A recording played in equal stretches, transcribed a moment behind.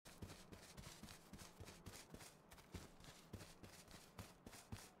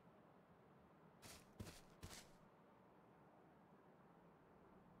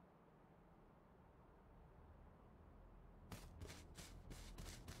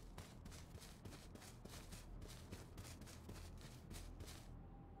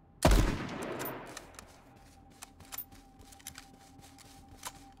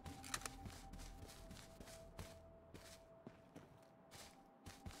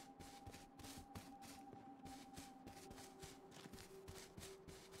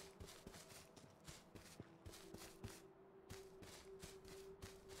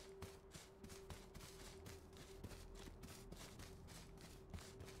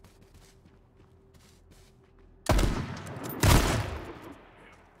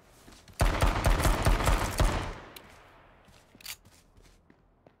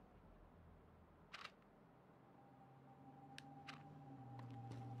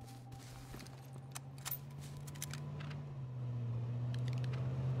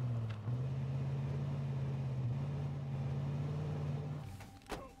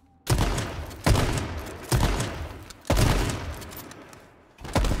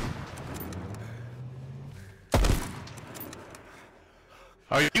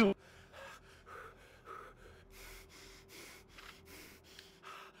Are you?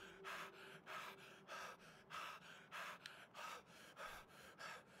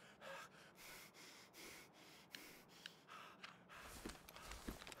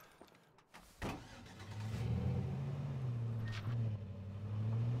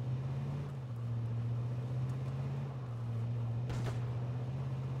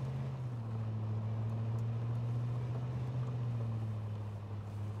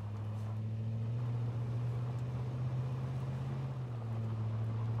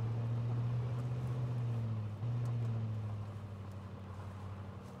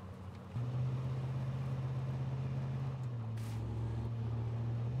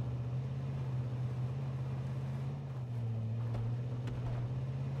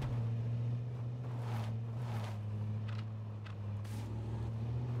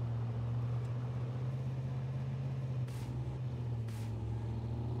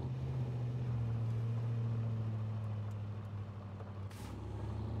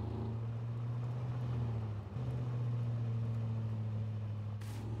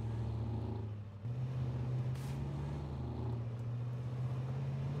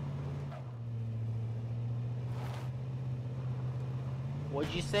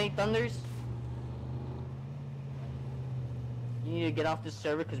 What'd you say, Thunders? You need to get off this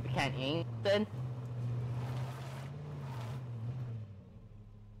server because we can't aim, then?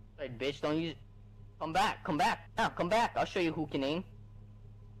 Right, bitch, don't use... Come back, now, come back, I'll show you who can aim.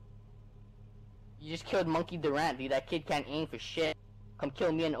 You just killed Monkey Durant, dude, that kid can't aim for shit. Come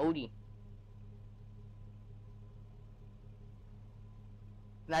kill me and Odie.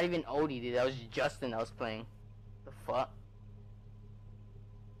 Not even Odie, dude, that was Justin I was playing. The fuck?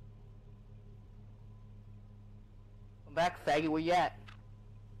 Come back, faggot, where you at?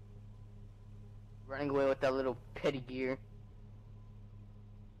 Running away with that little petty gear.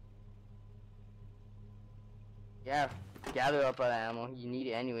 Yeah, gather up that ammo. You need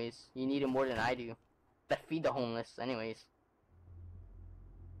it anyways. You need it more than I do. That feed the homeless anyways.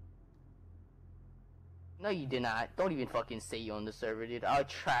 No, you did not. Don't even fucking say you own the server, dude. I'll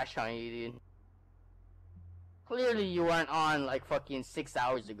trash on you, dude. Clearly you weren't on like fucking 6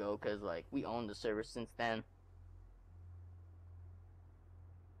 hours ago, cause like we owned the server since then.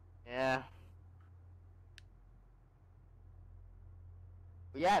 Yeah.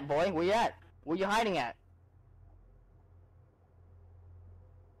 Where you at, boy? Where you at? Where you hiding at?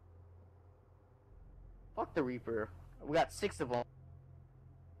 Fuck the Reaper. We got 6 of them.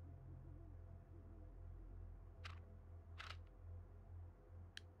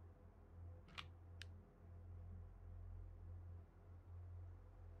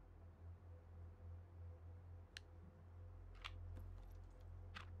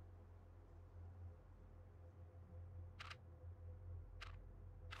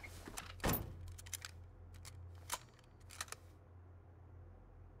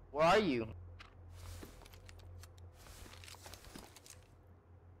 Where are you?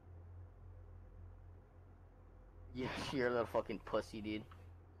 Yeah, you're a little fucking pussy, dude.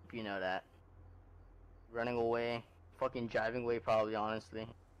 You know that. Running away. Fucking driving away, probably, honestly.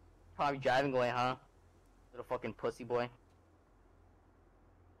 Probably driving away, huh? Little fucking pussy boy.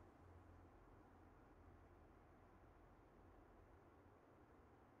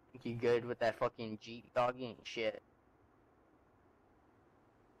 Think you good with that fucking Jeep, doggy? Ain't shit.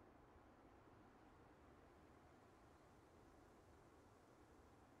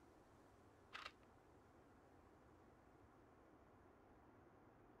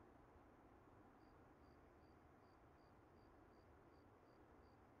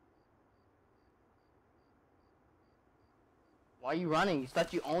 Why are you running? You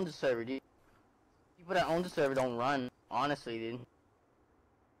thought you owned the server, dude. People that own the server don't run. Honestly, dude.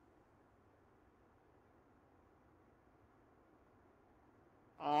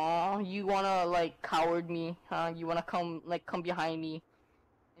 Aw, you wanna, like, coward me, huh? You wanna come behind me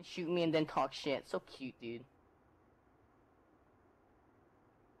and shoot me and then talk shit. So cute, dude.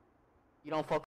 You don't fuck